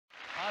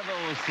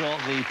always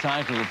thought the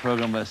title of the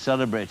programme we're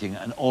celebrating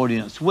an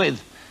audience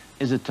with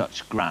is a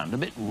touch grand, a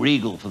bit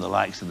regal for the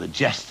likes of the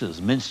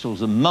jesters,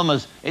 minstrels and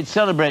mummers it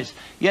celebrates.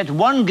 Yet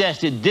one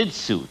guest it did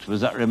suit was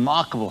that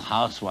remarkable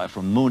housewife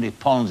from Moonee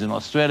Ponds in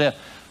Australia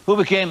who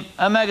became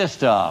a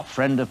megastar,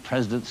 friend of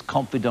presidents,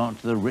 confidant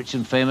to the rich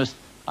and famous.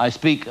 I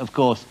speak, of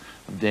course,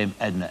 of Dame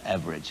Edna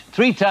Everage.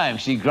 3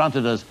 times she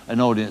granted us an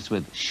audience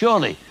with.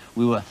 Surely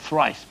we were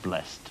thrice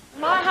blessed.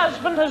 My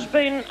husband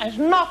has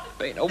not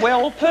been a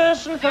well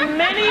person for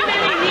many,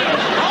 many years.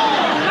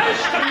 Oh,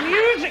 most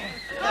amusing.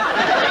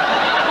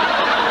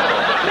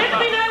 Let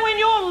me know when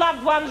your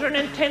loved ones are in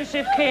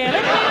intensive care.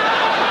 Let me know.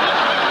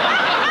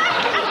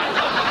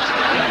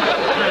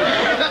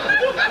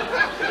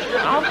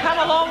 I'll come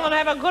along and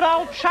have a good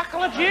old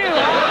chuckle at you.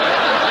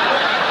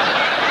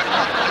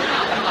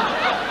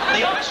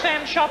 The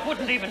Oxfam shop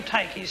wouldn't even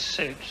take his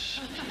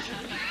suits.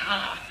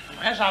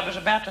 As I was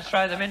about to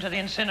throw them into the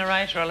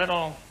incinerator, a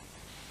little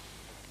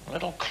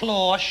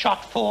claw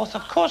shot forth.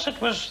 Of course, it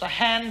was the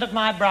hand of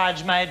my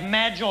bridesmaid,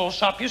 Madge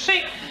Alsop. You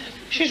see,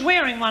 she's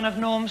wearing one of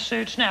Norm's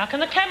suits now. Can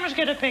the cameras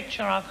get a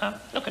picture of her?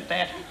 Look at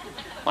that.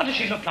 What does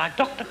she look like,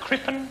 Dr.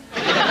 Crippen?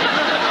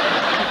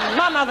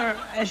 My mother,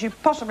 as you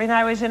possibly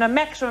know, is in a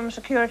maximum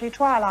security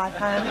twilight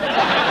home.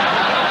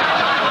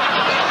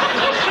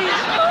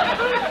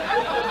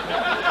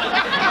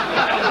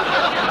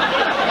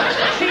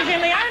 She's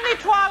in the only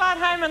twilight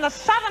home in the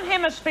southern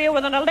hemisphere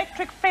with an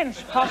electric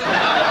fence possible.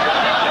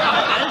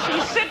 And she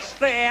sits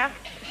there,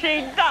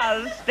 she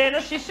does,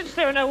 Dennis, she sits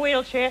there in her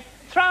wheelchair,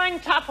 throwing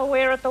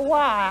Tupperware at the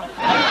wire.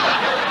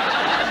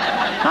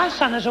 My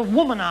son is a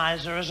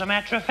womanizer, as a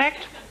matter of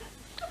fact.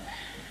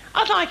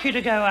 I'd like you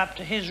to go up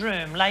to his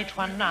room late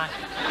one night.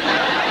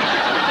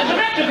 As a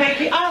matter of fact,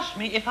 he asked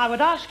me if I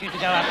would ask you to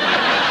go up to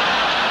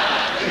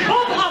him.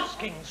 Bob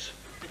Hoskins.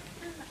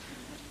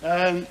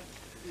 Oh,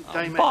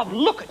 Bob,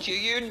 look at you,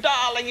 you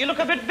darling. You look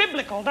a bit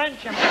biblical, don't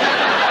you?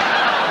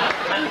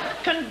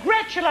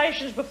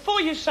 Congratulations, before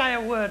you say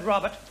a word,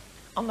 Robert,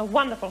 on the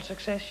wonderful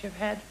success you've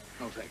had.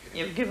 Oh, thank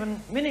you. You've given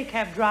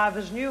minicab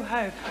drivers new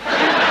hope.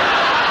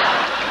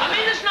 I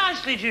mean this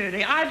nicely,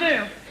 Judi, I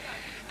do.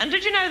 And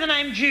did you know the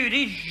name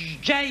Judi,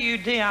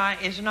 J-U-D-I,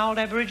 is an old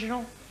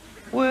Aboriginal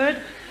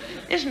word?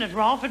 Isn't it,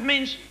 Rolf? It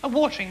means a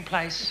watering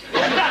place.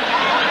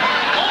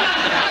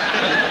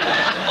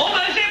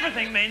 Almost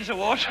everything means a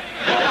watering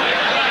place.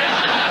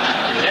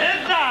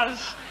 It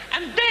does.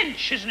 And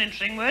dench is an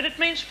interesting word. It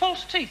means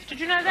false teeth. Did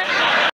you know that?